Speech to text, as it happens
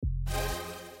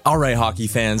All right, hockey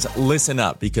fans, listen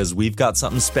up because we've got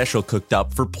something special cooked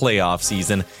up for playoff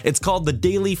season. It's called the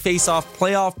Daily Faceoff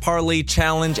Playoff Parlay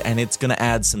Challenge, and it's going to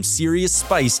add some serious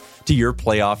spice to your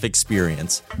playoff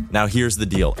experience. Now, here's the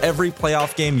deal. Every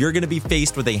playoff game, you're going to be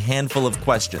faced with a handful of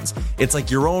questions. It's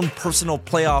like your own personal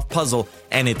playoff puzzle,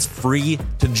 and it's free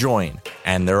to join.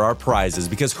 And there are prizes,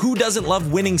 because who doesn't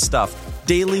love winning stuff?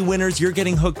 Daily winners, you're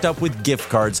getting hooked up with gift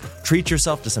cards. Treat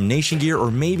yourself to some Nation gear or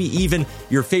maybe even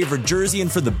your favorite jersey.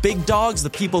 And for the big dogs, the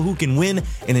people who can win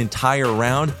an entire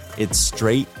round, it's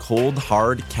straight, cold,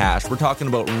 hard cash. We're talking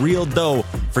about real dough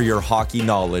for your hockey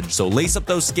knowledge. So lace up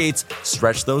those skates,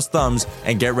 stretch those thumbs,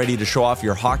 and get ready to show off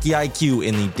your hockey IQ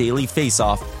in the Daily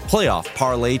Faceoff Playoff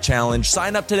Parlay Challenge.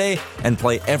 Sign up today and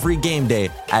play every game day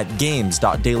at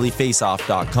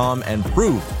games.dailyfaceoff.com and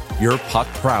prove your puck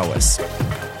prowess.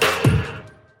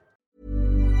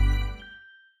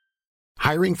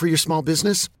 Hiring for your small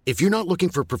business? If you're not looking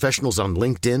for professionals on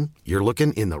LinkedIn, you're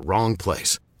looking in the wrong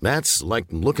place. That's like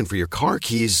looking for your car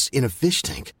keys in a fish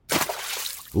tank.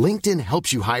 LinkedIn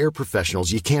helps you hire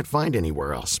professionals you can't find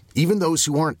anywhere else, even those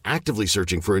who aren't actively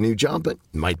searching for a new job but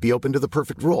might be open to the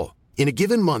perfect role. In a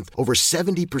given month, over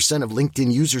 70% of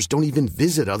LinkedIn users don't even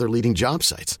visit other leading job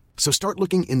sites. So start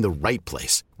looking in the right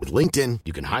place. With LinkedIn,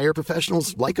 you can hire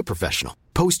professionals like a professional.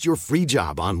 Post your free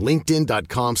job on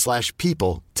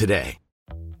linkedin.com/people today.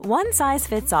 One size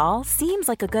fits all seems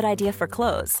like a good idea for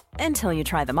clothes until you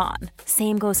try them on.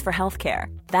 Same goes for healthcare.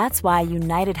 That's why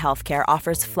United Healthcare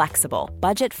offers flexible,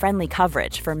 budget-friendly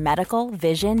coverage for medical,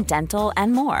 vision, dental,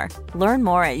 and more. Learn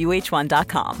more at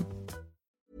uh1.com.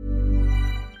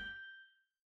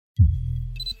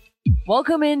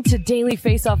 Welcome into Daily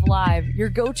Faceoff Live, your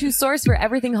go-to source for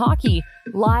everything hockey.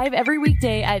 Live every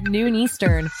weekday at noon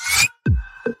Eastern.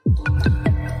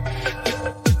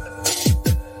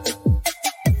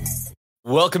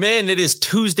 Welcome in. It is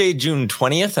Tuesday, June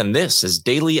 20th, and this is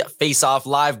Daily Faceoff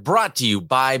Live, brought to you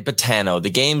by Betano. The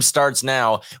game starts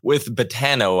now with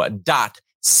Betano.ca,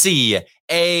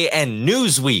 and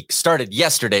Newsweek started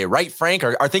yesterday, right, Frank?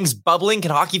 Are things bubbling?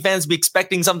 Can hockey fans be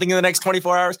expecting something in the next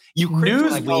 24 hours? You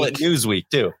call it Newsweek,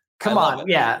 too. Come on.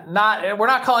 Yeah, we're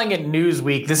not calling it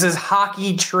Newsweek. This is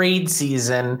hockey trade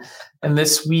season, and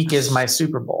this week is my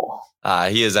Super Bowl.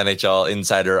 He is NHL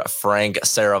insider Frank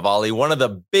Saravalli. One of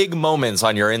the big moments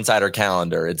on your insider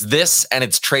calendar. It's this and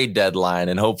it's trade deadline,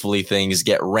 and hopefully things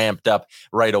get ramped up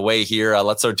right away here.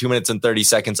 Let's throw 2 minutes and 30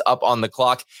 seconds up on the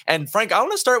clock. And Frank, I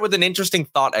want to start with an interesting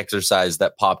thought exercise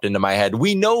that popped into my head.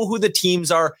 We know who the teams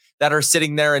are that are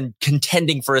sitting there and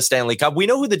contending for a Stanley Cup. We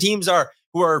know who the teams are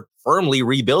who are firmly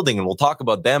rebuilding, and we'll talk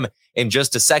about them in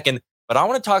just a second. But I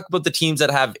want to talk about the teams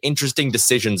that have interesting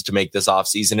decisions to make this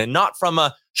offseason, and not from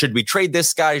a, should we trade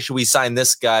this guy? Should we sign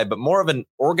this guy? But more of an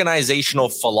organizational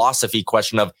philosophy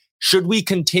question of, should we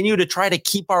continue to try to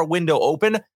keep our window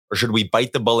open, or should we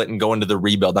bite the bullet and go into the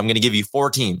rebuild? I'm going to give you 4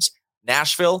 teams: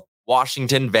 Nashville,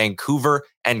 Washington, Vancouver,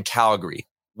 and Calgary.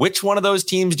 Which one of those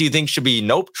teams do you think should be,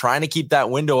 nope, trying to keep that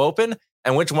window open?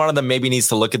 And which one of them maybe needs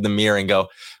to look in the mirror and go,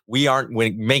 we aren't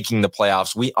making the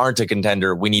playoffs. We aren't a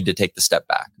contender. We need to take the step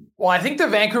back. Well, I think the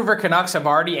Vancouver Canucks have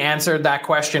already answered that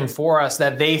question for us,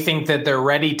 that they think that they're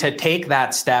ready to take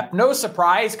that step. No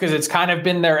surprise, because it's kind of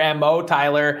been their MO,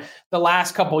 Tyler, the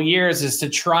last couple of years, is to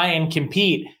try and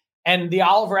compete. And the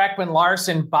Oliver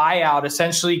Ekman-Larsson buyout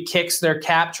essentially kicks their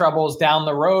cap troubles down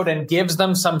the road and gives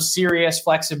them some serious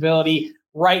flexibility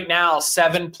right now,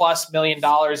 $7+ million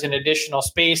in additional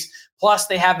space. Plus,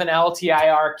 they have an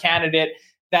LTIR candidate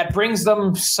that brings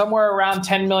them somewhere around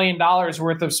 $10 million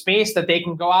worth of space that they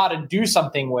can go out and do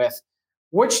something with.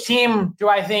 Which team do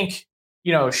I think,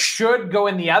 should go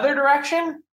in the other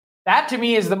direction? That to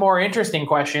me is the more interesting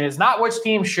question. Is not which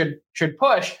teams should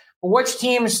push, but which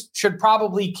teams should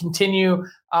probably continue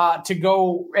to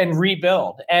go and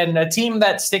rebuild. And a team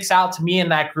that sticks out to me in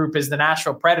that group is the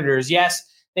Nashville Predators. Yes,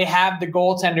 they have the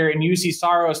goaltender in UC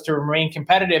Saros to remain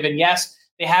competitive. And yes,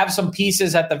 they have some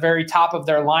pieces at the very top of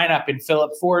their lineup in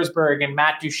Philip Forsberg and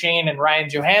Matt Duchene and Ryan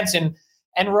Johansson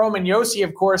and Roman Josi,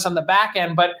 of course, on the back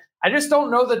end. But I just don't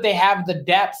know that they have the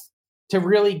depth to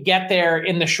really get there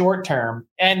in the short term.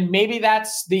 And maybe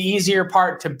that's the easier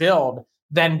part to build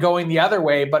than going the other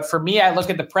way. But for me, I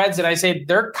look at the Preds and I say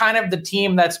they're kind of the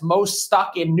team that's most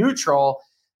stuck in neutral,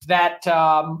 that,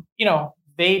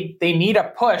 they need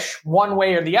a push one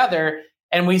way or the other.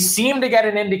 And we seem to get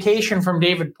an indication from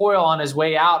David Poile on his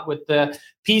way out with the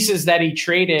pieces that he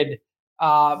traded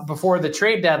before the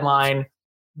trade deadline,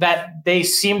 that they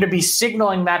seem to be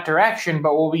signaling that direction.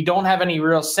 But what we don't have any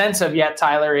real sense of yet,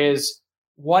 Tyler, is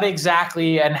what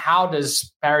exactly and how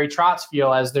does Barry Trotz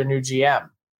feel as their new GM?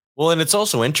 Well, and it's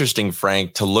also interesting,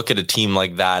 Frank, to look at a team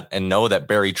like that and know that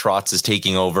Barry Trotz is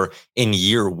taking over in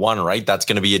year one, right? That's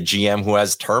going to be a GM who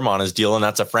has term on his deal, and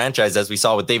that's a franchise, as we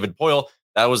saw with David Poyle,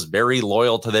 that was very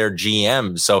loyal to their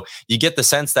GM. So you get the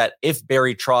sense that if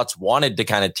Barry Trotz wanted to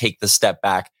kind of take the step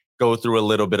back, go through a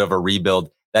little bit of a rebuild,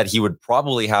 that he would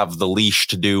probably have the leash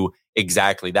to do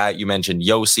exactly that. You mentioned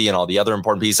Yossi and all the other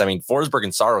important pieces. I mean, Forsberg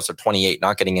and Saros are 28,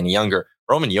 not getting any younger.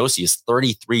 Roman Yossi is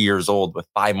 33 years old with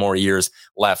 5 more years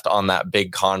left on that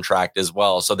big contract as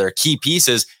well. So their key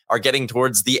pieces are getting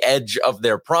towards the edge of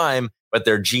their prime, but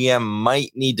their GM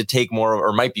might need to take more,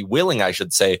 or might be willing, I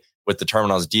should say, with the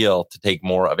Terminals deal to take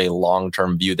more of a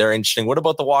long-term view. They're interesting. What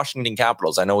about the Washington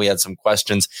Capitals? I know we had some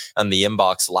questions on the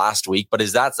inbox last week, but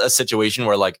is that a situation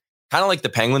where, like, kind of like the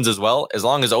Penguins as well, as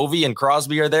long as Ovi and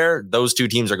Crosby are there, those two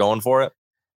teams are going for it?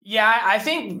 Yeah, I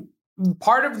think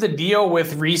part of the deal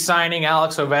with re-signing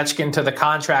Alex Ovechkin to the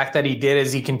contract that he did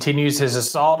is he continues his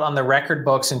assault on the record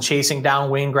books and chasing down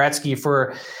Wayne Gretzky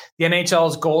for the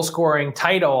NHL's goal-scoring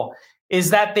title, is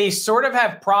that they sort of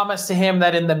have promised to him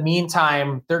that in the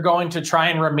meantime, they're going to try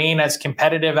and remain as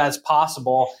competitive as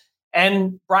possible.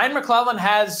 And Brian McClellan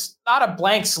has not a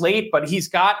blank slate, but he's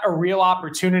got a real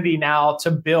opportunity now to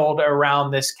build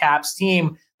around this Caps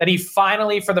team that he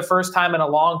finally, for the first time in a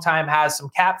long time, has some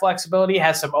cap flexibility,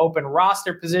 has some open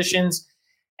roster positions.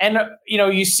 And, you know,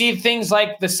 you see things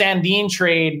like the Sandin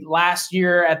trade last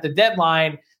year at the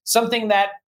deadline, something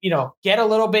that, you know, get a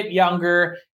little bit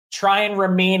younger, try and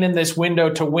remain in this window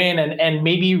to win, and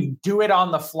maybe do it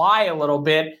on the fly a little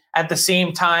bit. At the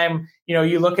same time, you know,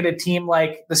 you look at a team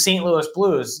like the St. Louis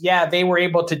Blues. Yeah, they were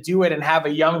able to do it and have a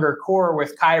younger core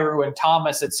with Kyrou and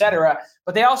Thomas, et cetera.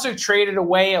 But they also traded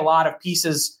away a lot of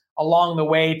pieces along the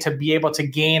way to be able to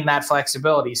gain that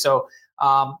flexibility. So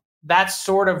that's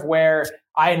sort of where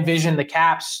I envision the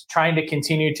Caps trying to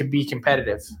continue to be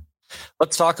competitive.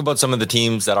 Let's talk about some of the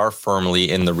teams that are firmly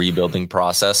in the rebuilding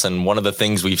process. And one of the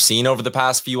things we've seen over the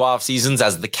past few off seasons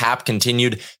as the cap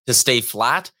continued to stay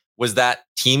flat was that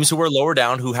teams who were lower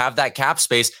down, who have that cap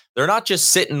space, they're not just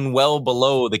sitting well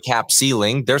below the cap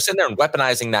ceiling. They're sitting there and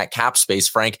weaponizing that cap space.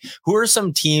 Frank, who are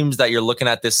some teams that you're looking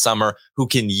at this summer who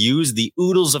can use the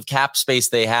oodles of cap space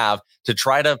they have to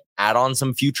try to add on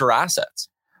some future assets?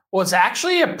 Well, it's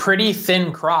actually a pretty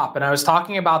thin crop. And I was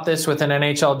talking about this with an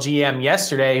NHL GM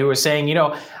yesterday who was saying, you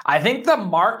know, I think the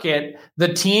market,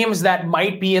 the teams that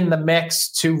might be in the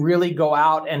mix to really go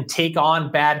out and take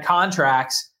on bad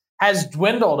contracts has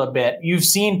dwindled a bit. You've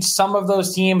seen some of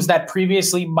those teams that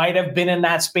previously might have been in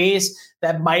that space,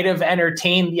 that might have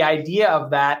entertained the idea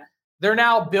of that. They're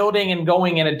now building and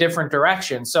going in a different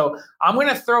direction. So I'm going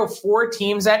to throw 4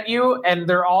 teams at you, and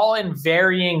they're all in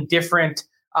varying different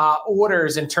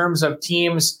orders in terms of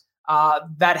teams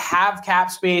that have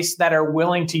cap space that are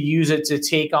willing to use it to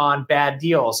take on bad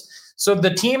deals. So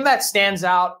the team that stands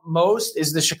out most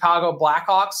is the Chicago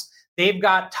Blackhawks. They've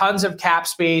got tons of cap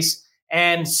space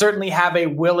and certainly have a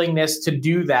willingness to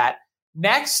do that.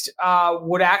 Next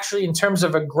would actually, in terms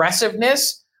of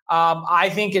aggressiveness, I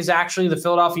think is actually the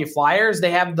Philadelphia Flyers.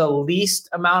 They have the least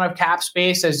amount of cap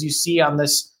space, as you see on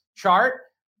this chart,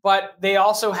 but they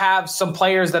also have some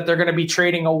players that they're going to be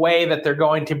trading away, that they're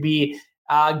going to be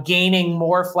gaining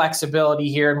more flexibility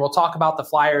here. And we'll talk about the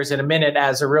Flyers in a minute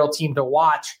as a real team to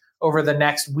watch over the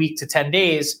next week to 10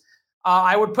 days.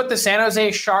 I would put the San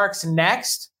Jose Sharks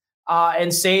next.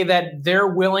 And say that they're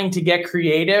willing to get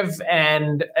creative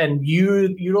and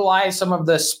utilize some of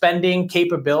the spending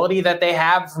capability that they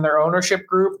have from their ownership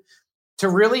group to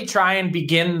really try and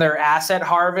begin their asset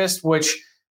harvest, which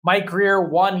Mike Grier,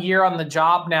 1 year on the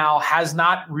job now, has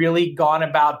not really gone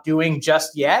about doing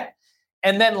just yet.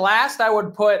 And then last, I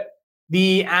would put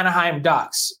the Anaheim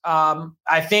Ducks.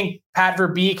 I think Pat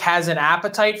Verbeek has an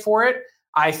appetite for it.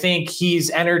 I think he's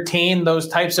entertained those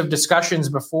types of discussions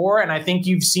before, and I think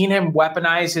you've seen him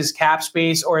weaponize his cap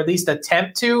space, or at least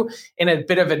attempt to, in a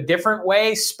bit of a different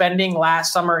way, spending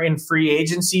last summer in free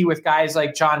agency with guys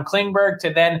like John Klingberg to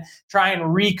then try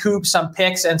and recoup some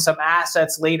picks and some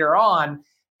assets later on.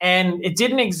 And it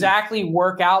didn't exactly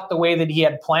work out the way that he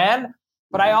had planned,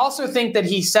 but I also think that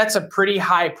he sets a pretty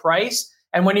high price.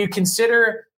 And when you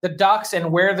consider the Ducks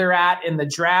and where they're at in the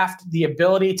draft, the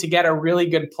ability to get a really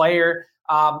good player,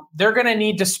 they're going to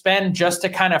need to spend just to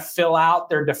kind of fill out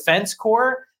their defense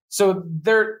core. So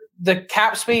the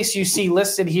cap space you see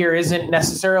listed here isn't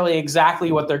necessarily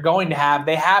exactly what they're going to have.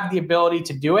 They have the ability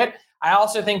to do it. I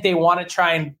also think they want to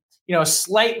try and, you know,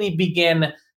 slightly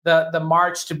begin the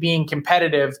march to being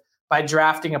competitive by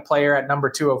drafting a player at number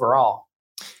 2 overall.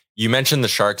 You mentioned the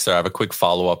Sharks there. I have a quick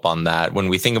follow-up on that. When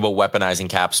we think about weaponizing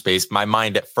cap space, my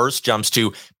mind at first jumps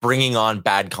to bringing on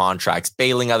bad contracts,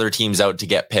 bailing other teams out to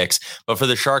get picks. But for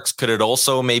the Sharks, could it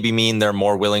also maybe mean they're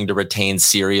more willing to retain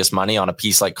serious money on a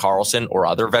piece like Karlsson or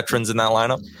other veterans in that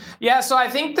lineup? Yeah, so I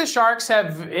think the Sharks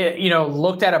have,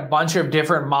 looked at a bunch of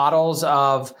different models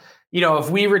of, if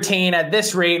we retain at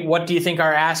this rate, what do you think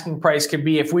our asking price could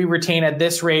be? If we retain at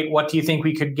this rate, what do you think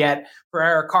we could get for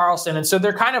Erik Karlsson? And so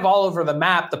they're kind of all over the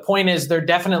map. The point is they're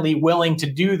definitely willing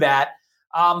to do that.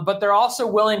 But they're also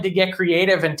willing to get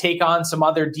creative and take on some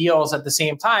other deals at the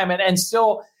same time and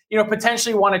still,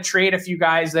 potentially want to trade a few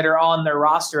guys that are on their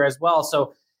roster as well.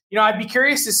 So, I'd be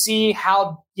curious to see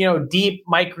how, deep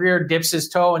Mike Grier dips his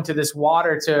toe into this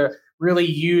water to really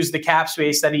use the cap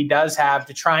space that he does have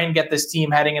to try and get this team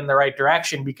heading in the right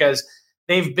direction, because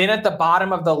they've been at the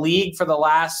bottom of the league for the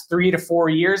last 3 to 4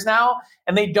 years now,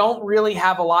 and they don't really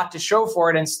have a lot to show for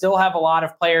it and still have a lot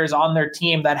of players on their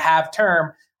team that have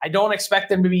term. I don't expect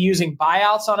them to be using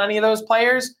buyouts on any of those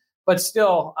players, but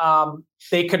still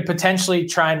they could potentially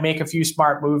try and make a few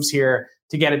smart moves here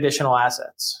to get additional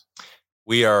assets.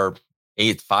 We are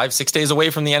 6 days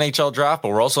away from the NHL draft, but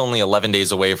we're also only 11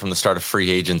 days away from the start of free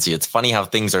agency. It's funny how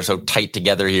things are so tight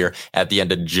together here at the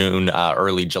end of June,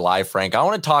 early July, Frank. I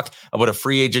want to talk about a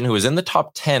free agent who is in the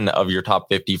top 10 of your top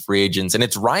 50 free agents, and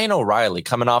it's Ryan O'Reilly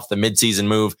coming off the midseason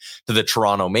move to the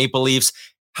Toronto Maple Leafs.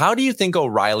 How do you think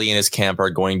O'Reilly and his camp are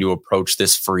going to approach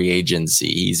this free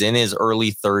agency? He's in his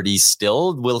early 30s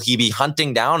still. Will he be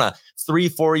hunting down a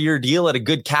 3-4 year deal at a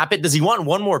good cap it? Does he want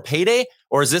one more payday?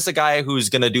 Or is this a guy who's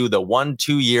going to do the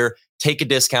 1-2 year, take a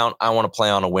discount, I want to play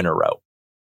on a winner route?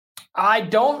 I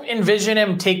don't envision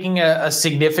him taking a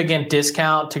significant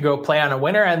discount to go play on a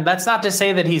winner. And that's not to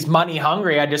say that he's money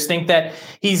hungry. I just think that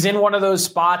he's in one of those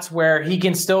spots where he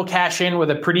can still cash in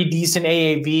with a pretty decent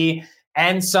AAV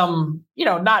and some,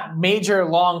 not major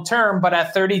long term, but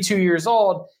at 32 years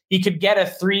old, he could get a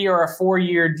 3 or a 4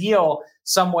 year deal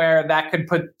somewhere that could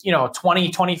put,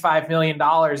 $20-25 million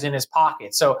in his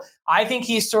pocket. So I think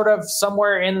he's sort of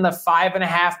somewhere in the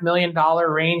 $5.5 million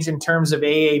range in terms of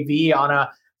AAV on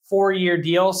a 4 year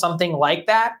deal, something like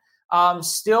that.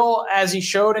 Still, as he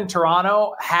showed in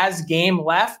Toronto, has game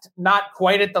left, not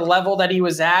quite at the level that he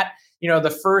was at,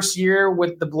 the first year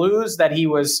with the Blues that he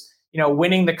was,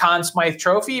 winning the Conn Smythe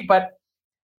Trophy, but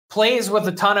plays with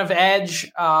a ton of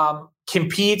edge,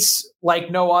 competes like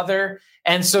no other.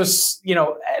 And so,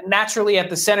 naturally at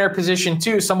the center position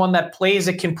too, someone that plays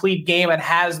a complete game and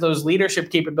has those leadership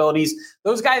capabilities,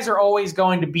 those guys are always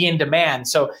going to be in demand.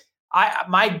 So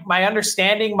my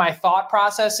understanding, my thought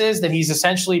process is that he's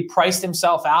essentially priced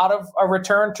himself out of a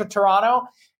return to Toronto.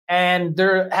 And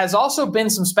there has also been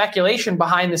some speculation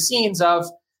behind the scenes of,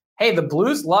 hey, the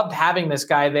Blues loved having this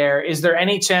guy there. Is there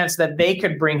any chance that they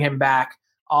could bring him back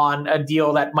on a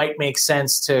deal that might make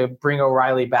sense to bring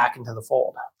O'Reilly back into the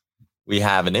fold? We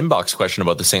have an inbox question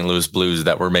about the St. Louis Blues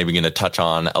that we're maybe going to touch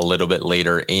on a little bit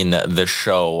later in the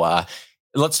show.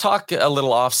 Let's talk a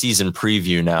little off-season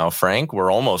preview now, Frank.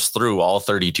 We're almost through all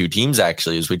 32 teams,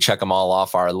 actually, as we check them all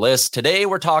off our list. Today,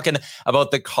 we're talking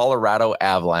about the Colorado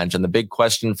Avalanche, and the big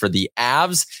question for the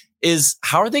Avs is,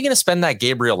 how are they going to spend that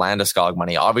Gabriel Landeskog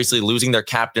money? Obviously, losing their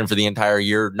captain for the entire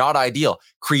year, not ideal.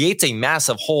 Creates a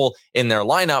massive hole in their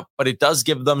lineup, but it does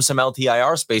give them some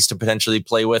LTIR space to potentially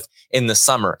play with in the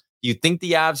summer. Do you think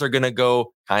the Avs are going to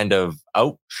go kind of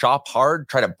out shop hard,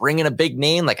 try to bring in a big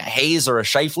name like a Hayes or a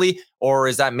Scheifele, or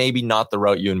is that maybe not the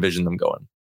route you envision them going?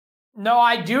 No,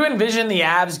 I do envision the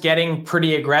Avs getting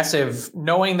pretty aggressive,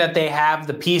 knowing that they have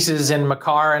the pieces in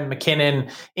Makar and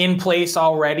McKinnon in place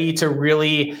already to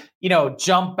really,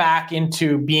 jump back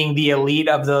into being the elite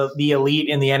of the elite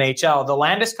in the NHL. The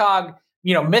Landeskog,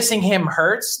 missing him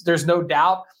hurts. There's no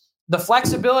doubt. The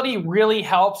flexibility really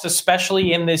helps,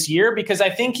 especially in this year, because I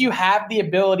think you have the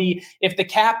ability, if the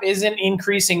cap isn't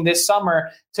increasing this summer,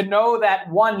 to know that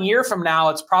 1 year from now,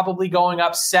 it's probably going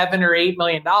up $7 or $8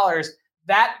 million.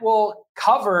 That will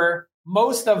cover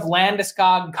most of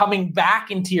Landeskog coming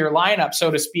back into your lineup, so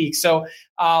to speak. So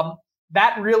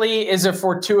that really is a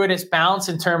fortuitous bounce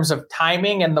in terms of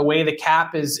timing and the way the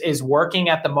cap is working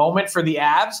at the moment for the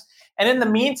Avs. And in the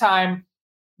meantime,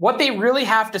 what they really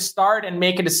have to start and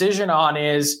make a decision on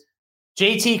is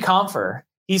JT Compher.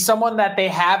 He's someone that they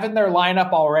have in their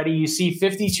lineup already. You see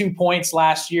 52 points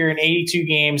last year in 82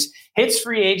 games. Hits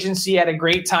free agency at a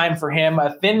great time for him,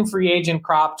 a thin free agent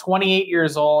crop, 28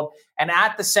 years old. And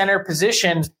at the center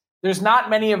position, there's not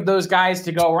many of those guys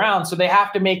to go around. So they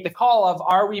have to make the call of,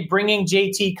 are we bringing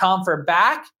JT Compher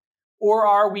back, or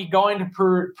are we going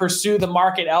to pursue the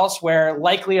market elsewhere,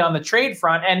 likely on the trade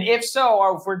front? And if so,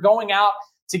 or if we're going out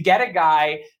to get a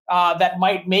guy that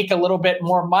might make a little bit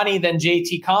more money than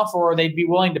JT Compher, or they'd be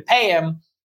willing to pay him.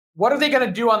 What are they going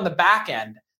to do on the back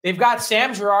end? They've got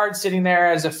Sam Girard sitting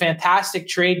there as a fantastic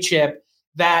trade chip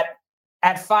that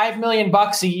at $5 million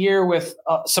a year with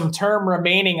some term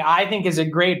remaining, I think is a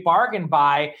great bargain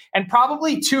buy, and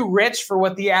probably too rich for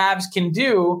what the Avs can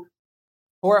do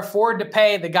or afford to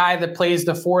pay the guy that plays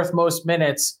the fourth most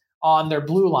minutes on their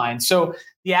blue line. So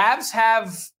the Avs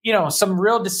have, some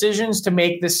real decisions to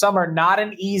make this summer. Not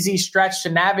an easy stretch to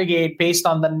navigate based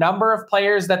on the number of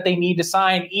players that they need to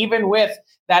sign, even with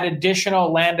that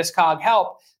additional Landeskog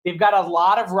help. They've got a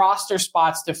lot of roster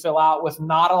spots to fill out with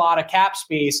not a lot of cap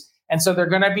space. And so they're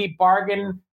going to be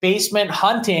bargain basement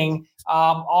hunting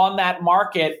on that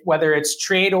market, whether it's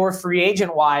trade or free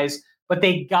agent wise, but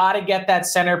they got to get that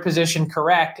center position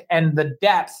correct. And the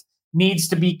depth needs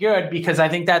to be good, because I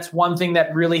think that's one thing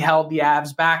that really held the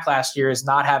Avs back last year, is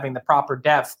not having the proper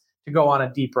depth to go on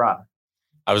a deep run.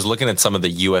 I was looking at some of the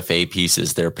UFA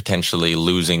pieces they're potentially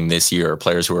losing this year,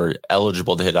 players who are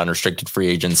eligible to hit unrestricted free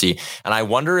agency. And I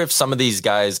wonder if some of these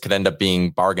guys could end up being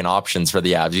bargain options for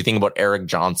the Avs. You think about Eric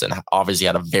Johnson, obviously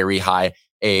had a very high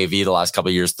AAV the last couple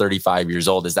of years, 35 years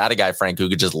old. Is that a guy, Frank, who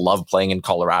could just love playing in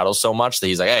Colorado so much that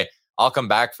he's like, hey, I'll come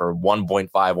back for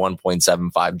 1.5,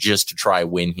 1.75 just to try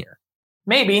win here?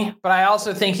 Maybe, but I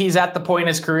also think he's at the point in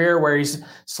his career where he's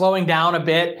slowing down a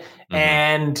bit,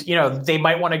 and they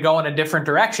might want to go in a different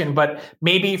direction. But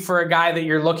maybe for a guy that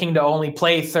you're looking to only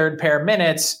play third pair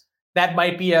minutes, that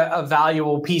might be a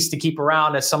valuable piece to keep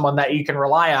around as someone that you can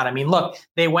rely on. I mean, look,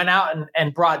 they went out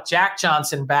and brought Jack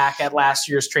Johnson back at last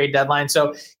year's trade deadline,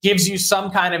 so gives you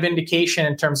some kind of indication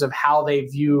in terms of how they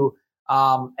view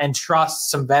and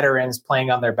trust some veterans playing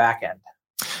on their back end.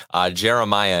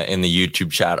 Jeremiah in the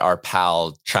YouTube chat, our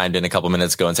pal, chimed in a couple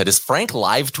minutes ago and said, is Frank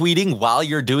live tweeting while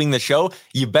you're doing the show?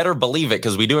 You better believe it,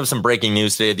 because we do have some breaking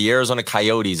news today. The Arizona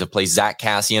Coyotes have placed Zach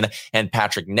Kassian and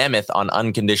Patrick Nemeth on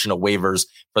unconditional waivers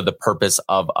for the purpose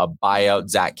of a buyout.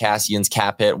 Zach Kassian's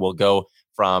cap hit will go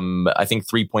from, I think,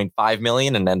 $3.5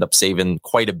 million and end up saving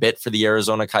quite a bit for the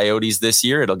Arizona Coyotes this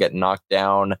year. It'll get knocked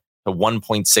down to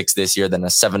 1.6 this year, then a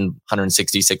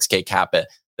 $766K cap hit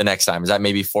the next time. Is that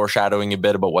maybe foreshadowing a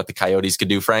bit about what the Coyotes could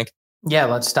do, Frank? Yeah,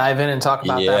 let's dive in and talk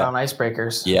about that on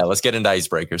Icebreakers. Yeah, let's get into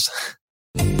Icebreakers.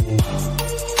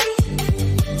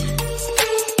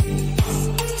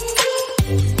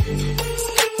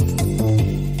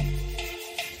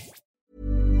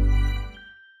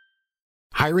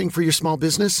 Hiring for your small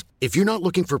business? If you're not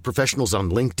looking for professionals on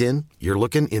LinkedIn, you're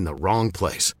looking in the wrong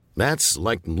place. That's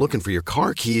like looking for your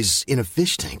car keys in a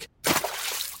fish tank.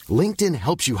 LinkedIn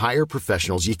helps you hire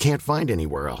professionals you can't find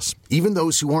anywhere else, even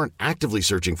those who aren't actively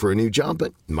searching for a new job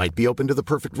but might be open to the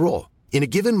perfect role. In a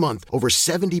given month, over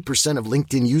 70% of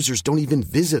LinkedIn users don't even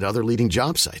visit other leading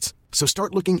job sites. So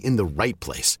start looking in the right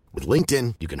place. With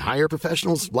LinkedIn, you can hire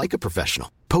professionals like a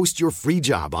professional. Post your free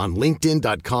job on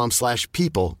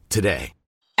linkedin.com/people today.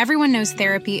 Everyone knows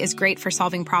therapy is great for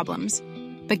solving problems,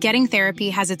 but getting therapy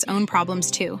has its own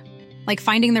problems too, like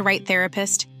finding the right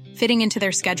therapist, fitting into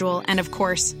their schedule, and of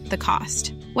course, the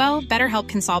cost. Well, BetterHelp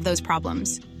can solve those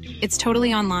problems. It's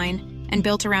totally online and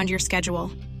built around your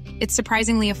schedule. It's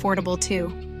surprisingly affordable too.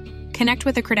 Connect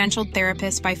with a credentialed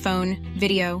therapist by phone,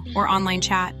 video, or online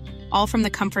chat, all from the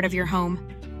comfort of your home.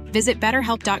 Visit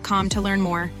BetterHelp.com to learn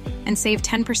more and save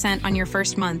 10% on your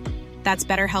first month. That's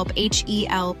BetterHelp,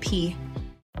 H-E-L-P.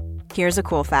 Here's a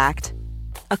cool fact.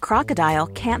 A crocodile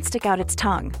can't stick out its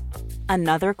tongue.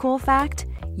 Another cool fact,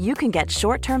 you can get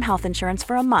short-term health insurance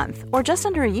for a month or just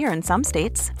under a year in some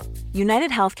states.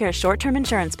 United Healthcare short-term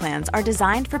insurance plans are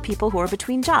designed for people who are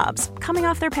between jobs, coming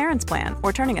off their parents' plan,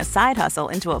 or turning a side hustle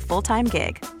into a full-time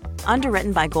gig.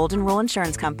 Underwritten by Golden Rule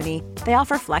Insurance Company, they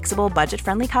offer flexible,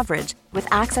 budget-friendly coverage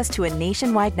with access to a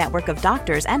nationwide network of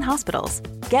doctors and hospitals.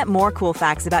 Get more cool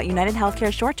facts about United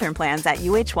Healthcare short-term plans at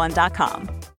uh1.com.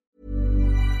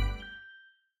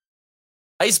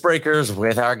 Icebreakers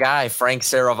with our guy, Frank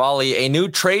Saravalli. A new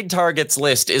trade targets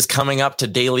list is coming up to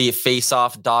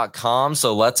dailyfaceoff.com.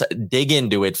 So let's dig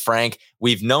into it, Frank.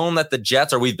 We've known that the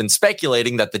Jets, or we've been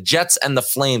speculating that the Jets and the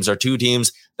Flames are two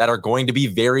teams that are going to be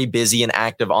very busy and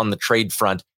active on the trade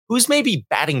front. Who's maybe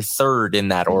batting third in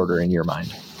that order in your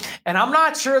mind? And I'm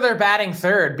not sure they're batting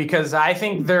third, because I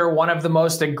think they're one of the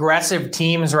most aggressive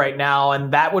teams right now,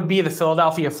 and that would be the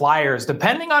Philadelphia Flyers.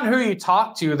 Depending on who you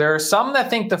talk to, there are some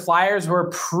that think the Flyers were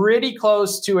pretty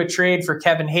close to a trade for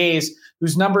Kevin Hayes,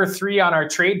 who's number 3 on our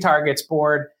trade targets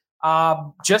board,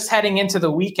 just heading into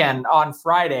the weekend on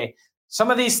Friday.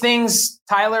 Some of these things,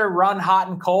 Tyler, run hot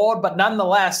and cold, but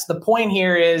nonetheless, the point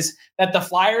here is that the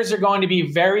Flyers are going to be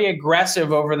very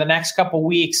aggressive over the next couple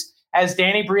weeks. as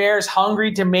Danny Briere is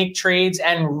hungry to make trades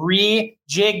and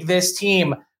rejig this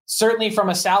team. Certainly from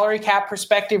a salary cap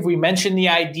perspective, we mentioned the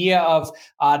idea of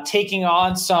taking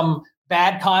on some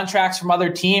bad contracts from other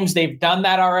teams. They've done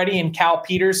that already in Cal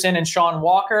Peterson and Sean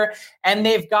Walker. And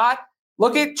they've got,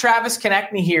 look at Travis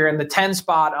Konechny here in the 10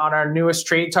 spot on our newest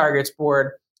trade targets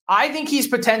board. I think he's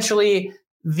potentially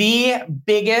the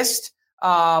biggest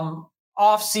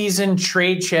off-season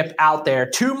trade chip out there.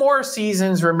 2 more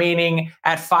seasons remaining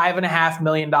at $5.5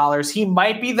 million. He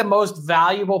might be the most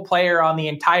valuable player on the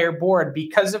entire board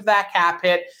because of that cap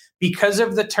hit, because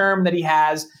of the term that he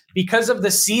has, because of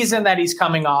the season that he's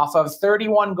coming off of,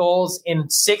 31 goals in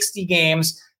 60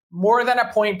 games, more than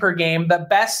a point per game, the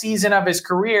best season of his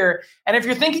career. And if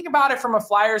you're thinking about it from a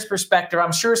Flyers perspective,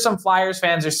 I'm sure some Flyers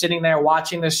fans are sitting there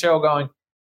watching this show going,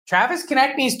 Travis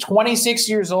Konechny's 26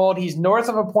 years old. He's north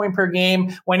of a point per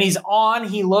game. When he's on,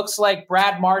 he looks like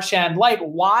Brad Marchand light.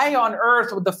 Why on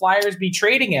earth would the Flyers be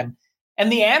trading him?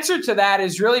 And the answer to that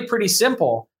is really pretty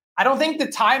simple. I don't think the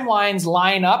timelines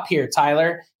line up here,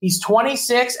 Tyler. He's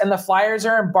 26 and the Flyers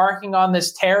are embarking on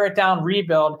this tear it down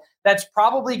rebuild. That's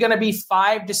probably going to be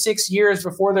 5 to 6 years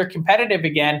before they're competitive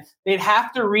again. They'd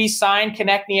have to re-sign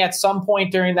Konechny at some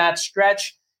point during that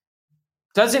stretch.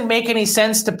 Doesn't make any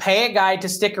sense to pay a guy to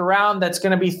stick around that's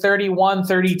going to be 31,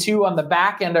 32 on the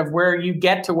back end of where you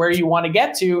get to where you want to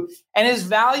get to. And his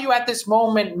value at this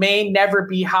moment may never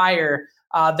be higher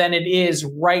than it is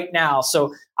right now.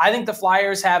 So I think the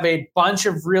Flyers have a bunch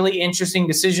of really interesting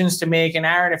decisions to make. And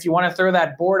Aaron, if you want to throw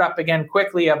that board up again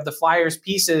quickly of the Flyers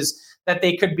pieces that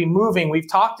they could be moving, we've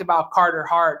talked about Carter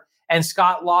Hart and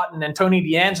Scott Lawton and Tony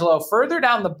DeAngelo. Further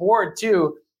down the board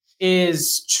too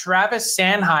is Travis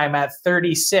Sanheim at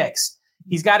 36.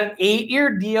 He's got an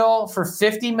 8-year deal for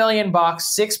 $50 million,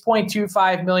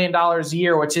 $6.25 million a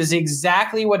year, which is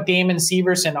exactly what Damon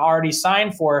Severson already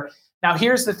signed for. Now,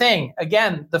 here's the thing.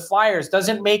 Again, the Flyers,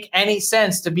 doesn't make any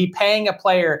sense to be paying a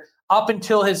player up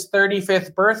until his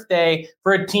 35th birthday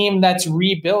for a team that's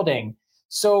rebuilding.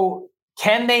 So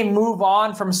can they move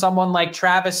on from someone like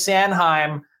Travis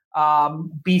Sanheim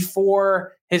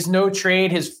before his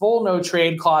full no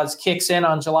trade clause kicks in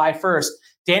on July 1st?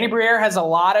 Danny Briere has a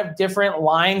lot of different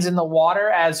lines in the water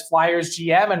as Flyers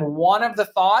GM. And one of the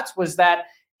thoughts was that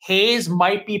Hayes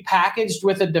might be packaged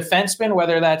with a defenseman,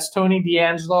 whether that's Tony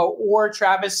DeAngelo or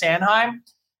Travis Sanheim.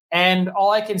 And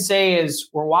all I can say is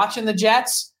we're watching the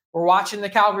Jets, we're watching the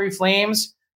Calgary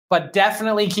Flames, but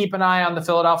definitely keep an eye on the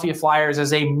Philadelphia Flyers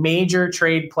as a major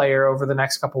trade player over the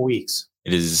next couple weeks.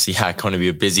 It is, going to be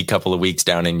a busy couple of weeks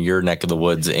down in your neck of the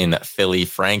woods in Philly,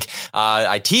 Frank.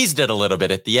 I teased it a little bit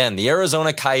at the end. The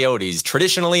Arizona Coyotes,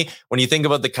 traditionally, when you think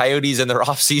about the Coyotes and their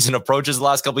offseason approaches the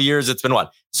last couple of years, it's been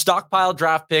what? Stockpile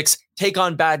draft picks, take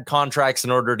on bad contracts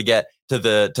in order to get to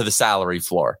the salary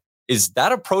floor. Is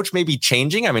that approach maybe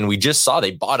changing? I mean, we just saw they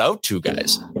bought out 2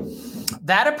 guys.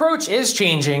 That approach is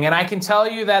changing, and I can tell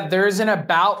you that there's an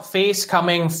about face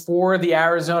coming for the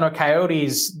Arizona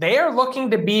Coyotes. They are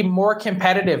looking to be more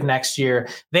competitive next year.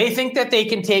 They think that they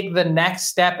can take the next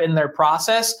step in their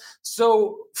process.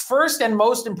 So first and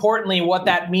most importantly, what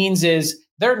that means is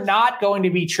they're not going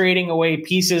to be trading away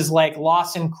pieces like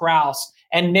Lawson Krause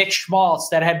and Nick Schmaltz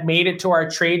that had made it to our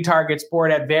trade targets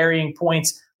board at varying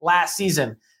points last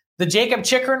season. The Jacob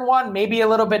Chychrun one may be a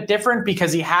little bit different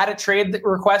because he had a trade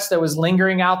request that was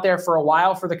lingering out there for a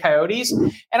while for the Coyotes.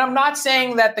 And I'm not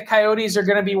saying that the Coyotes are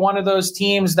going to be one of those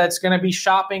teams that's going to be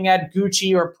shopping at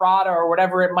Gucci or Prada or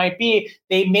whatever it might be.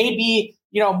 They may be,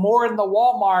 more in the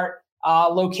Walmart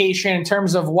location in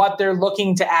terms of what they're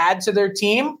looking to add to their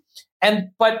team.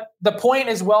 But the point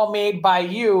is well made by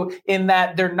you in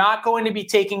that they're not going to be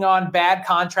taking on bad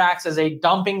contracts as a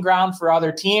dumping ground for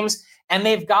other teams. And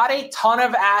they've got a ton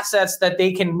of assets that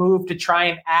they can move to try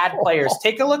and add players.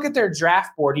 Take a look at their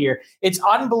draft board here. It's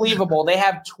unbelievable. They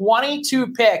have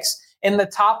 22 picks in the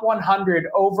top 100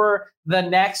 over the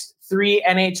next 3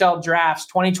 NHL drafts,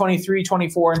 2023,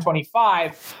 24, and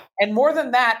 25. And more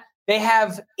than that, they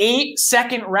have 8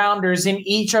 second rounders in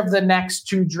each of the next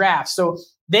 2 drafts. So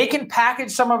they can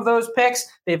package some of those picks.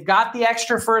 They've got the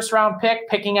extra first round pick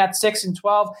picking at 6 and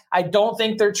 12. I don't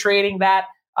think they're trading that.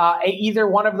 Either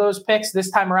one of those picks this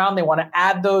time around. They want to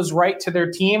add those right to their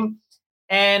team.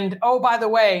 And, oh, by the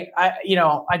way,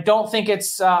 I don't think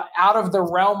it's out of the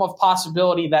realm of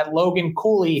possibility that Logan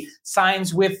Cooley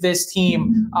signs with this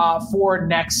team for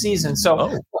next season.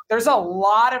 So there's a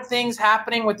lot of things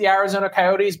happening with the Arizona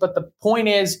Coyotes, but the point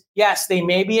is, yes, they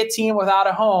may be a team without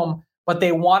a home, but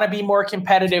they want to be more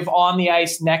competitive on the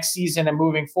ice next season and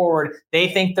moving forward. They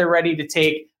think they're ready to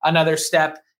take another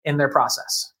step in their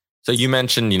process. So you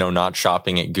mentioned, not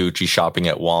shopping at Gucci, shopping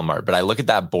at Walmart, but I look at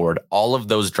that board, all of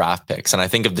those draft picks, and I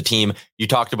think of the team you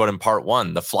talked about in part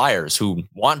one, the Flyers, who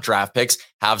want draft picks,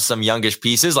 have some youngish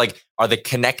pieces. Like, are the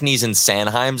Konechnys and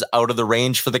Sanheims out of the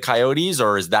range for the Coyotes,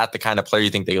 or is that the kind of player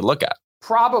you think they could look at?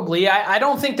 Probably. I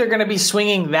don't think they're going to be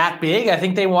swinging that big. I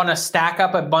think they want to stack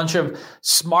up a bunch of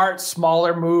smart,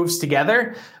 smaller moves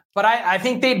together. But I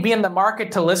think they'd be in the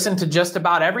market to listen to just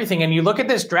about everything. And you look at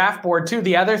this draft board too.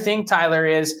 The other thing, Tyler,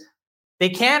 is they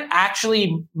can't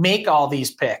actually make all these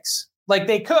picks. Like,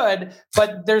 they could,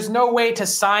 but there's no way to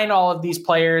sign all of these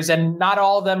players, and not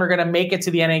all of them are going to make it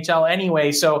to the NHL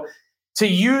anyway. So to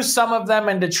use some of them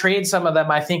and to trade some of them,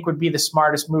 I think would be the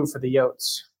smartest move for the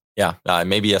Yotes. Yeah,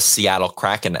 maybe a Seattle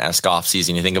Kraken-esque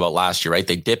offseason. You think about last year, right?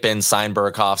 They dip in, sign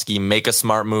Burakovsky, make a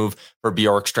smart move for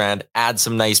Bjorkstrand, add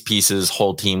some nice pieces,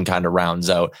 whole team kind of rounds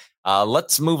out.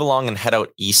 Let's move along and head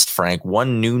out east, Frank.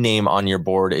 One new name on your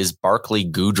board is Barclay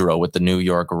Goodrow with the New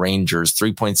York Rangers.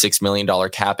 $3.6 million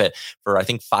cap hit for, I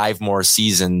think, 5 more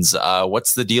seasons.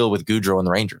 What's the deal with Goodrow and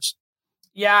the Rangers?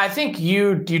 Yeah, I think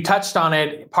you touched on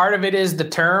it. Part of it is the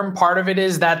term. Part of it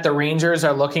is that the Rangers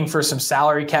are looking for some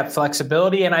salary cap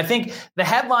flexibility. And I think the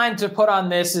headline to put on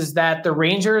this is that the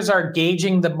Rangers are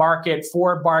gauging the market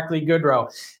for Barclay Goodrow.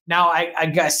 Now,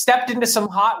 I stepped into some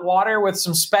hot water with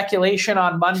some speculation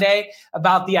on Monday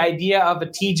about the idea of a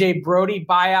TJ Brodie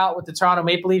buyout with the Toronto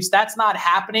Maple Leafs. That's not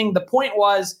happening. The point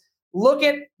was, look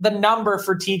at the number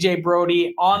for TJ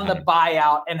Brodie on the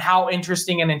buyout and how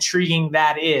interesting and intriguing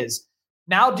that is.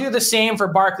 Now do the same for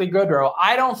Barclay Goodrow.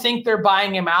 I don't think they're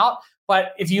buying him out,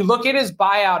 but if you look at his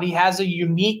buyout, he has a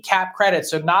unique cap credit.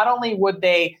 So not only would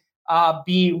they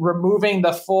be removing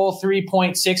the full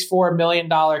 $3.64 million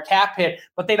cap hit,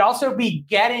 but they'd also be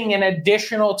getting an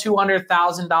additional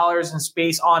 $200,000 in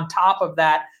space on top of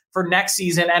that for next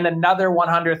season, and another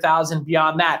 $100,000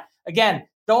 beyond that. Again,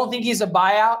 don't think he's a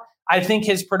buyout. I think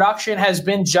his production has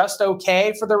been just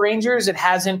okay for the Rangers. It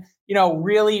hasn't,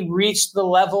 really reached the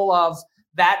level of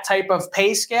that type of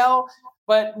pay scale.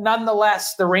 But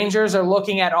nonetheless, the Rangers are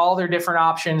looking at all their different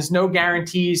options. No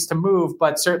guarantees to move,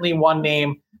 but certainly one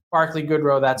name, Barclay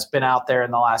Goodrow, that's been out there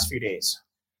in the last few days.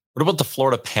 What about the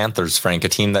Florida Panthers, Frank, a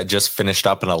team that just finished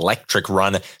up an electric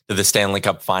run to the Stanley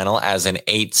Cup final as an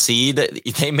 8 seed?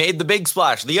 They made the big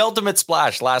splash, the ultimate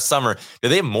splash last summer. Do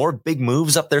they have more big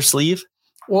moves up their sleeve?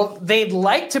 Well, they'd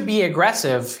like to be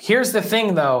aggressive. Here's the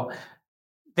thing, though.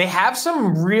 They have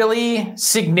some really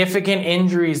significant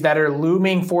injuries that are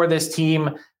looming for this team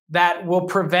that will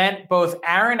prevent both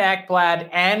Aaron Ekblad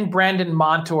and Brandon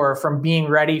Montour from being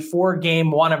ready for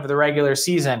game 1 of the regular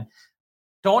season.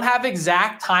 Don't have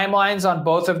exact timelines on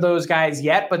both of those guys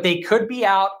yet, but they could be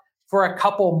out for a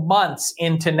couple months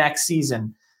into next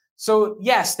season. So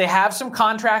yes, they have some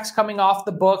contracts coming off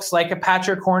the books like a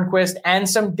Patrick Hornquist, and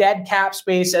some dead cap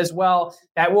space as well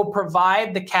that will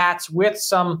provide the Cats with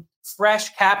some fresh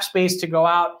cap space to go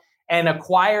out and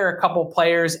acquire a couple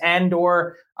players and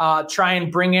or try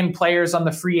and bring in players on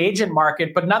the free agent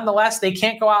market. But nonetheless, they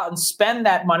can't go out and spend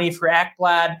that money for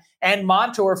Ekblad and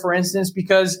Montour, for instance,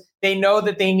 because they know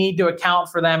that they need to account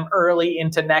for them early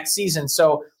into next season.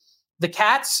 So the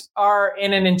Cats are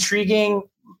in an intriguing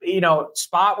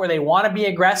spot where they want to be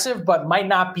aggressive, but might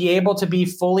not be able to be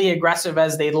fully aggressive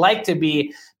as they'd like to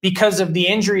be because of the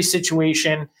injury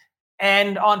situation.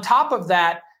 And on top of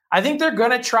that, I think they're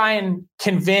going to try and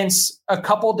convince a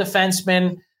couple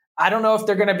defensemen. I don't know if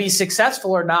they're going to be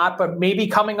successful or not, but maybe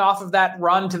coming off of that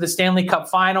run to the Stanley Cup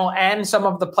final and some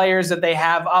of the players that they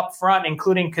have up front,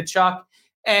 including Tkachuk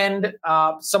and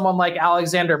someone like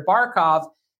Alexander Barkov,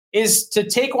 is to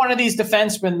take one of these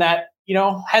defensemen that,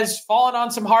 has fallen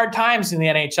on some hard times in the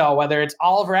NHL, whether it's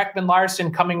Oliver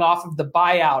Ekman-Larsson coming off of the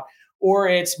buyout, or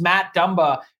it's Matt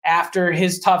Dumba after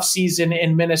his tough season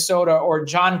in Minnesota, or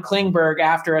John Klingberg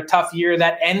after a tough year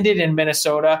that ended in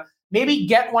Minnesota. Maybe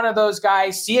get one of those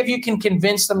guys, see if you can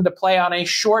convince them to play on a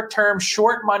short-term,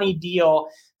 short money deal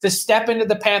to step into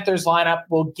the Panthers lineup.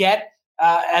 We'll get,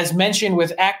 as mentioned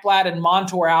with Ekblad and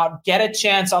Montour out, get a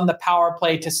chance on the power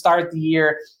play to start the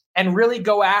year and really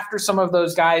go after some of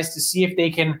those guys to see if they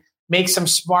can make some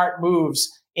smart moves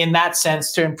in that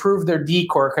sense to improve their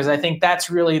decor, because I think that's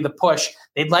really the push.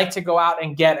 They'd like to go out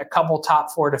and get a couple top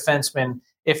 4 defensemen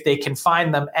if they can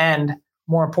find them, and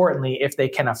more importantly, if they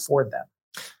can afford them.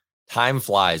 Time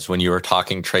flies when you were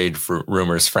talking trade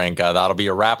rumors, Frank. That'll be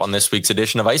a wrap on this week's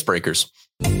edition of Icebreakers.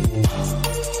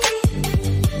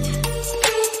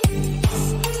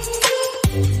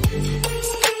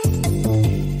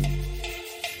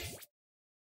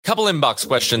 Couple inbox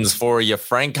questions for you,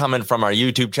 Frank, coming from our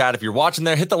YouTube chat. If you're watching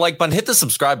there, hit the like button, hit the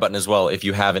subscribe button as well if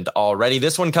you haven't already.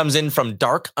 This one comes in from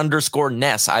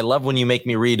Dark_Ness. I love when you make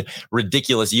me read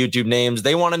ridiculous YouTube names.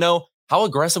 They want to know, how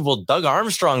aggressive will Doug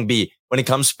Armstrong be when it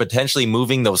comes to potentially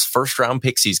moving those first round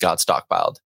picks he's got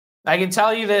stockpiled? I can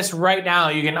tell you this right now.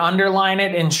 You can underline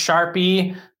it in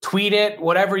Sharpie, tweet it,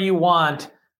 whatever you want.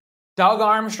 Doug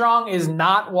Armstrong is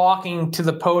not walking to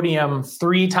the podium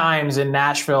 3 times in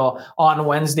Nashville on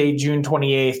Wednesday, June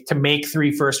 28th to make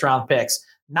 3 first-round picks.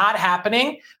 Not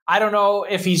happening. I don't know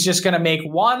if he's just going to make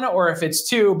 1 or if it's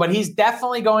 2, but he's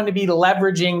definitely going to be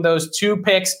leveraging those 2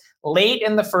 picks late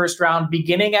in the first round,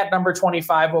 beginning at number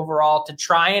 25 overall, to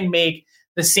try and make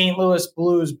the St. Louis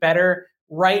Blues better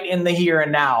right in the here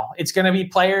and now. It's going to be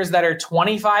players that are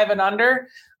 25 and under.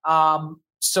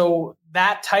 So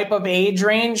that type of age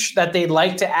range that they'd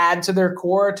like to add to their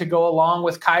core to go along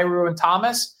with Kyrou and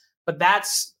Thomas, but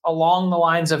that's along the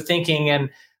lines of thinking. And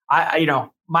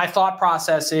my thought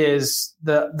process is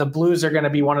the Blues are going to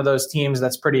be one of those teams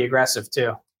that's pretty aggressive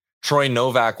too. Troy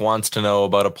Novak wants to know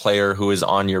about a player who is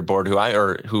on your board,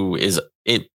 who is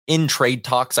in trade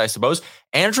talks, I suppose.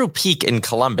 Andrew Peeke in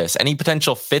Columbus. Any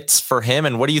potential fits for him,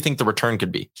 and what do you think the return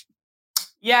could be?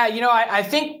 Yeah, I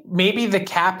think maybe the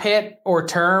cap hit or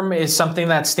term is something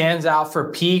that stands out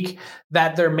for Peeke,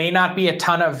 that there may not be a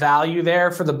ton of value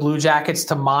there for the Blue Jackets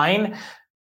to mine.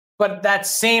 But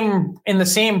in the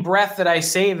same breath that I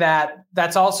say that,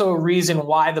 that's also a reason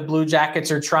why the Blue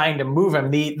Jackets are trying to move him.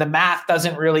 The math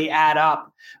doesn't really add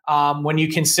up when you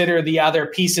consider the other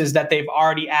pieces that they've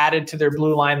already added to their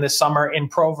blue line this summer in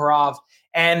Provorov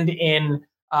and in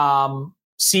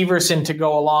Severson to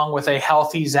go along with a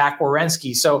healthy Zach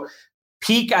Werenski. So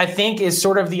Peeke, I think, is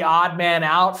sort of the odd man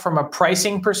out from a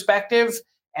pricing perspective.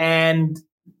 And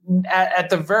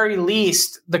at the very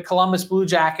least, the Columbus Blue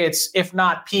Jackets, if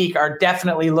not Peeke, are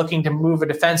definitely looking to move a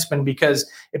defenseman, because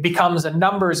it becomes a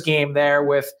numbers game there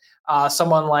with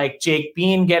someone like Jake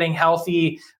Bean getting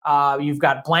healthy. You've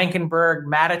got Blankenberg.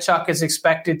 Matachuk is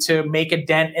expected to make a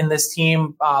dent in this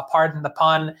team, pardon the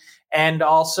pun. And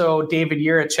also David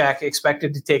Jiricek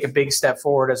expected to take a big step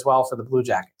forward as well for the Blue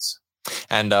Jackets.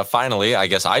 And finally, I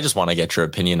guess I just want to get your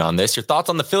opinion on this. Your thoughts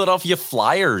on the Philadelphia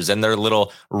Flyers and their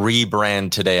little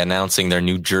rebrand today, announcing their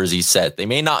new jersey set. They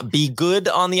may not be good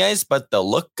on the ice, but they'll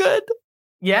look good.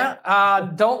 Yeah.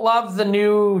 Don't love the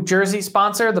new jersey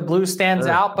sponsor. The blue stands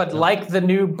out, but like the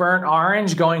new burnt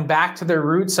orange, going back to their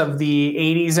roots of the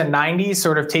 80s and 90s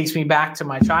sort of takes me back to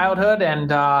my childhood.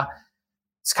 And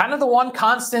it's kind of the one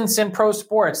constant in pro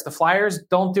sports. The Flyers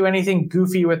don't do anything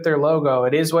goofy with their logo.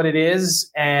 It is what it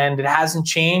is, and it hasn't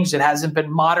changed. It hasn't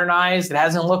been modernized. It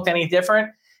hasn't looked any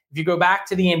different. If you go back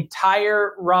to the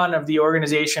entire run of the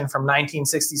organization from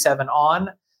 1967 on,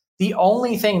 the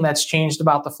only thing that's changed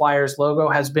about the Flyers logo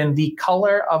has been the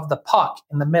color of the puck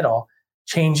in the middle,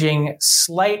 changing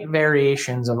slight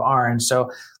variations of orange.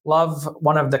 So love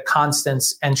one of the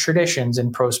constants and traditions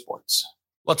in pro sports.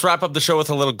 Let's wrap up the show with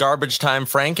a little garbage time,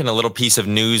 Frank, and a little piece of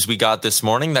news we got this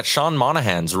morning that Sean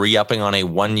Monahan's re-upping on a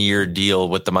 1-year deal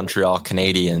with the Montreal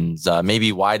Canadiens.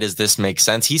 Maybe why does this make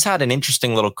sense? He's had an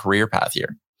interesting little career path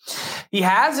here. He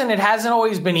has, and it hasn't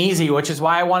always been easy, which is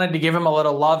why I wanted to give him a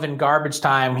little love in garbage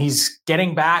time. He's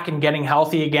getting back and getting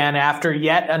healthy again after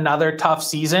yet another tough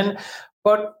season.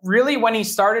 But really, when he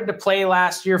started to play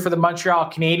last year for the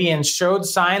Montreal Canadiens, showed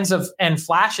signs of and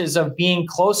flashes of being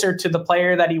closer to the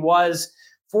player that he was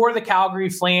for the Calgary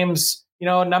Flames,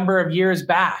 a number of years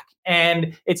back.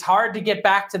 And it's hard to get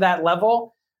back to that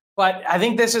level. But I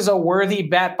think this is a worthy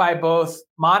bet by both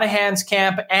Monahan's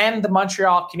camp and the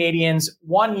Montreal Canadiens.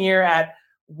 1 year at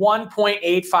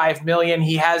 $1.85 million.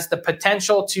 He has the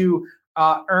potential to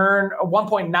earn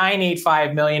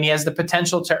 $1.985 million. He has the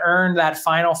potential to earn that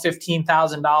final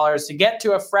 $15,000 to get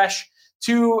to a fresh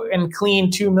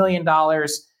clean $2 million.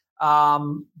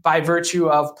 By virtue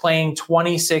of playing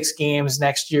 26 games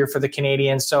next year for the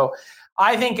Canadiens. So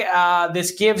I think this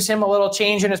gives him a little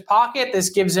change in his pocket. This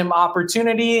gives him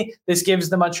opportunity. This gives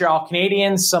the Montreal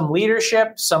Canadiens some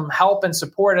leadership, some help and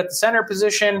support at the center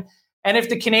position. And if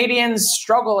the Canadiens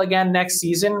struggle again next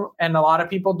season, and a lot of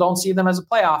people don't see them as a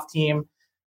playoff team,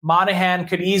 Monahan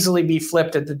could easily be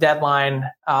flipped at the deadline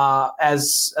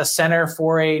as a center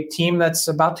for a team that's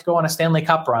about to go on a Stanley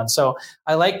Cup run. So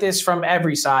I like this from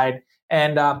every side,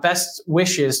 and best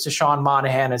wishes to Sean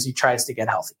Monahan as he tries to get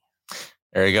healthy.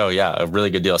 There you go. Yeah, a really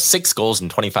good deal. 6 goals in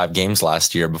 25 games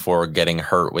last year before getting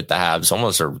hurt with the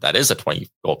Habs. That is a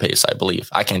 20-goal pace, I believe.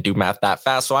 I can't do math that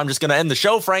fast, so I'm just going to end the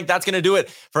show, Frank. That's going to do it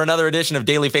for another edition of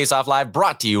Daily Faceoff Live,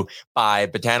 brought to you by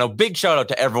Betano. Big shout out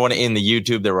to everyone in the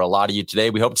YouTube. There were a lot of you today.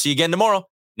 We hope to see you again tomorrow,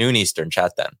 noon Eastern.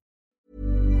 Chat then.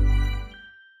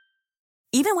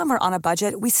 Even when we're on a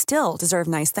budget, we still deserve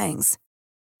nice things.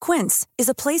 Quince is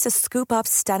a place to scoop up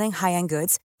stunning high-end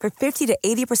goods for 50 to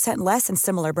 80% less than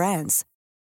similar brands.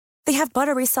 They have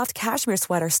buttery soft cashmere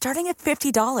sweaters starting at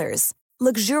 $50,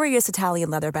 luxurious Italian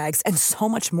leather bags, and so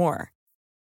much more.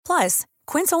 Plus,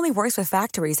 Quince only works with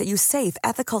factories that use safe,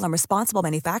 ethical, and responsible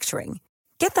manufacturing.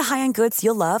 Get the high-end goods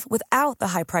you'll love without the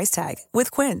high price tag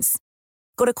with Quince.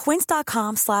 Go to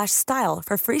quince.com/style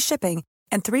for free shipping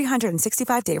and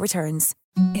 365-day returns.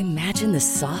 Imagine the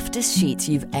softest sheets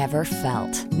you've ever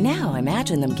felt. Now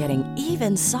imagine them getting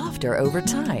even softer over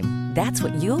time. That's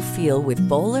what you'll feel with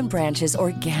Boll & Branch's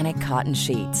organic cotton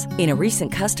sheets. In a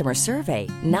recent customer survey,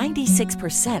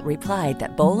 96% replied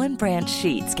that Boll & Branch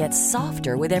sheets get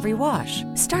softer with every wash.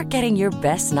 Start getting your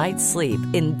best night's sleep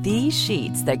in these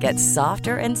sheets that get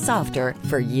softer and softer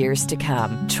for years to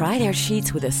come. Try their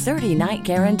sheets with a 30-night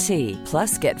guarantee.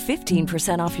 Plus, get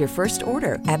 15% off your first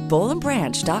order at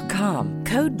bollandbranch.com.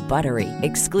 Code BUTTERY.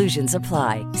 Exclusions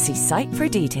apply. See site for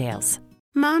details.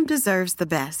 Mom deserves the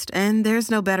best, and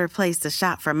there's no better place to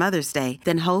shop for Mother's Day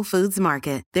than Whole Foods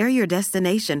Market. They're your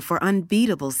destination for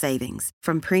unbeatable savings,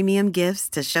 from premium gifts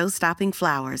to show-stopping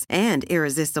flowers and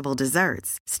irresistible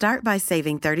desserts. Start by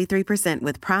saving 33%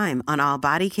 with Prime on all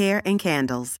body care and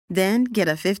candles. Then get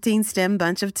a 15-stem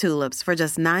bunch of tulips for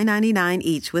just $9.99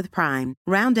 each with Prime.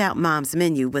 Round out Mom's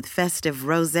menu with festive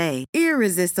rosé,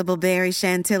 irresistible berry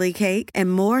chantilly cake,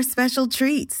 and more special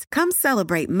treats. Come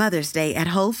celebrate Mother's Day at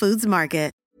Whole Foods Market.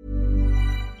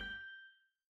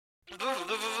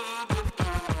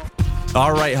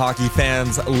 All right, hockey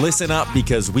fans, listen up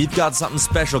because we've got something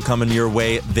special coming your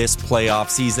way this playoff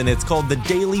season. It's called the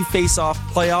Daily Faceoff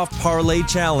Playoff Parlay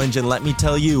Challenge, and let me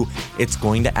tell you, it's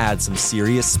going to add some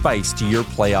serious spice to your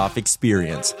playoff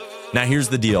experience. Now, here's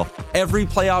the deal. Every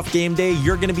playoff game day,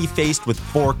 you're going to be faced with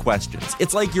 4 questions.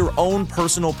 It's like your own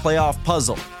personal playoff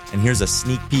puzzle. And here's a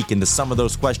sneak peek into some of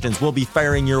those questions we'll be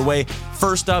firing your way.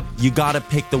 First up, you got to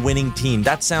pick the winning team.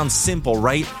 That sounds simple,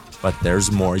 right? But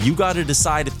there's more. You got to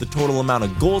decide if the total amount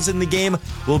of goals in the game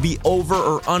will be over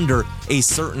or under a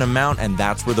certain amount, and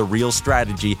that's where the real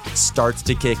strategy starts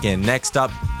to kick in. Next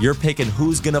up, you're picking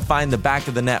who's going to find the back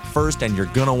of the net first, and you're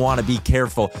going to want to be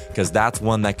careful because that's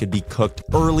one that could be cooked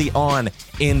early on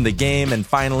in the game. And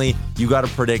finally, you got to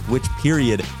predict which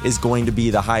period is going to be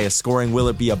the highest scoring. Will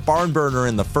it be a barn burner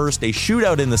in the first, a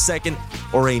shootout in the second,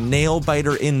 or a nail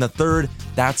biter in the third?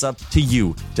 That's up to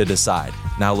you to decide.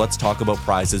 Now let's talk about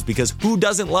prizes, because who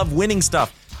doesn't love winning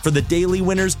stuff? For the daily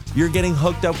winners, you're getting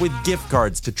hooked up with gift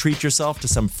cards to treat yourself to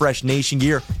some fresh Nation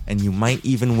gear, and you might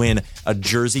even win a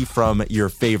jersey from your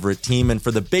favorite team. And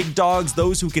for the big dogs,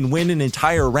 those who can win an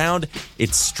entire round,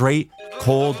 it's straight,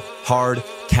 cold, hard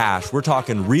cash. We're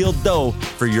talking real dough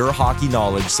for your hockey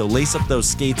knowledge. So lace up those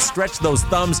skates, stretch those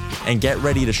thumbs, and get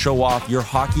ready to show off your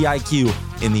hockey IQ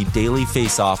in the Daily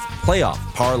Faceoff Playoff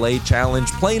Parlay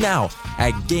Challenge. Play now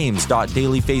at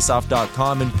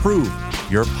games.dailyfaceoff.com and prove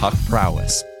your puck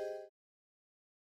prowess.